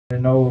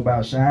Know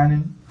about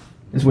shining.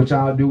 It's what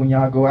y'all do when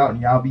y'all go out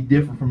and y'all be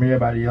different from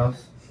everybody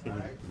else.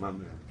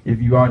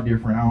 If you are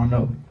different, I don't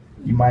know.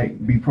 You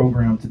might be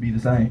programmed to be the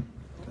same.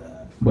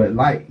 But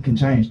light can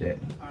change that.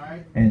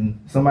 And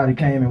somebody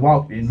came and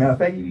walked it. Matter of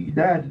fact, he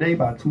died today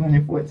about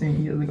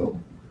 214 years ago.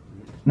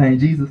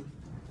 Named Jesus.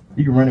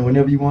 You can run it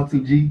whenever you want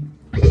to, G.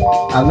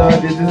 I love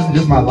this. This is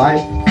just my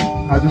life.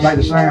 I just like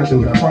to shine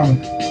through it, I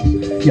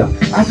promise. Yeah,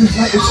 I just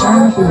like to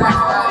shine through it.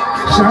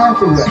 Shine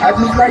through it. I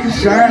just like to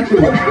shine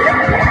through it.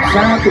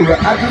 Shine through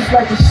it. I just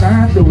like to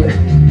shine through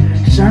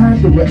it. Shine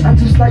through it. I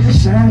just like to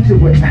shine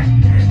through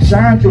it.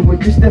 Shine through it.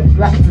 Just that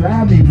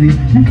fly music.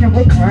 You can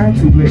recline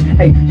to it.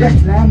 Hey, that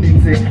fly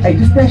music. Hey,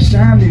 just that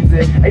shine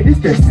music. Hey, this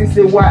that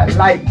 60-watt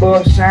light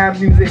bulb shine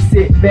music.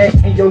 Sit back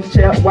in your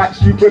chair,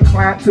 watch you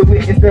recline to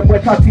it. It's that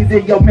what talks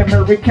in your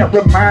memory can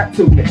remind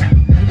to it.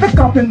 Look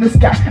up in the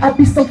sky, I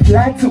be so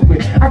fly to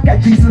it. I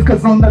got Jesus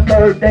cause on the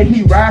third day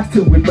he rise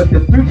to it. But the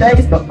 3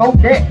 days before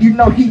that, you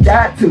know he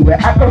died to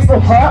it. I go so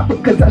hard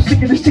because I'm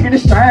shaking and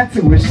shine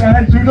to it.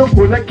 Shine through the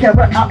bullet,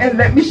 carry out and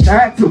let me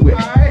shine to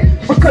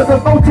it. Because a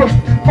photo,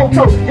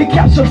 it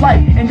captures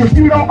light. And if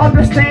you don't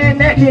understand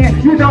that,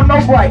 then you don't know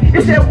right.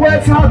 It's that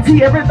word talk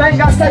T,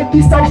 everything I say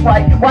be so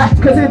right. Why?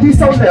 Cause it be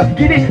so left.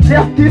 Get it,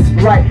 left, this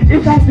right.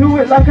 If I do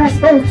it like I'm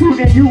supposed to,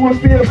 then you will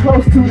feel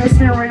close to the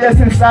spirit that's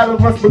inside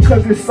of us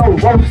because it's so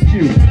roast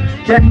you.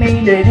 That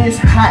mean that it's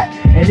hot.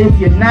 And if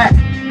you're not,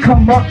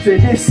 come up to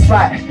this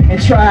spot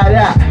and try it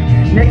out.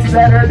 Next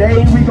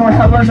Saturday we gon'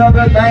 have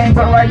another thing,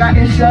 but right now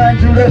it's shine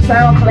through the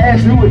sound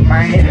class, do it,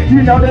 man.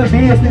 You know the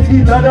business,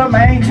 we love to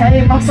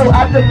maintain. I'm so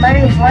out the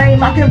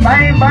mainframe, I can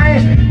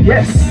bang.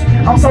 Yes,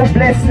 I'm so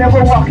blessed,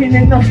 never walking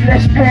in the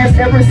flesh, pass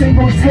every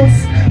single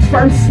test.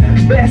 First,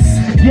 best,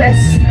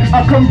 yes,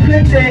 I'm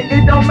complete,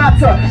 it don't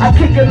matter. I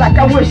kick it like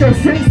I wish your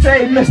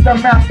sensei,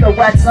 Mr. Master.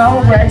 Wax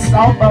on, wax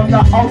off, I'm the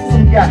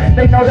awesome guy.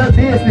 They know the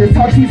business,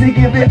 talk easy,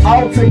 give it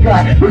all to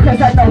God. Because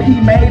I know he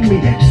made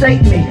me,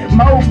 shape me,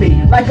 mold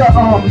me like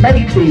a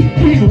baby.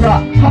 He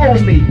rock,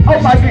 hold me. Oh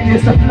my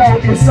goodness, the flow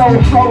is so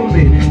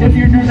holy. If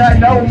you do not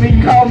know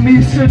me, call me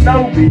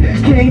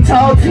Shinobi. King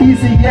Tall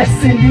Teasy, yes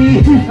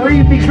indeed. He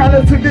freed me,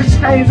 kinda took the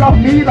chains off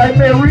me like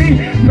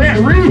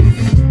Mary.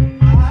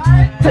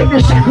 Take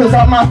the shackles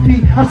off my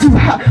feet. I'm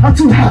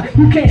too hot.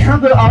 You can't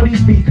handle all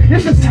these beats.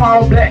 This is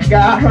tall black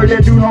guy. I heard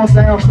that dude on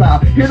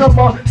SoundCloud. Hit him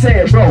up,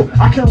 said, bro,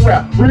 I can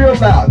rap real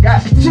loud.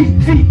 Got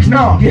cheap feet,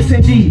 numb. Yes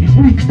indeed,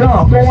 we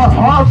dumb. Going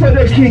hard for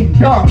the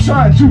kingdom.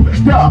 Shine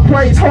Judah,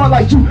 praise hard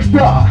like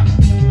Judah.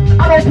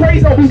 I don't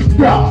praise no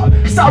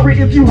Judah. Sorry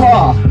if you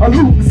are a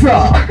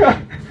loser.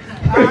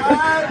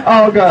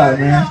 Oh God,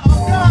 man.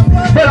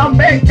 But I'm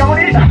back on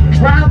it.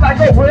 Ride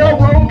like a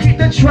railroad, keep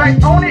the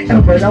track on it.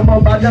 But I'm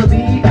about to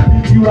leave.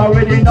 You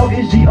already know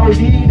it's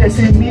G-O-D, that's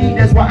in me,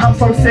 that's why I'm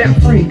so set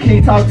free.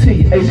 King Talk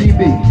T, AGB.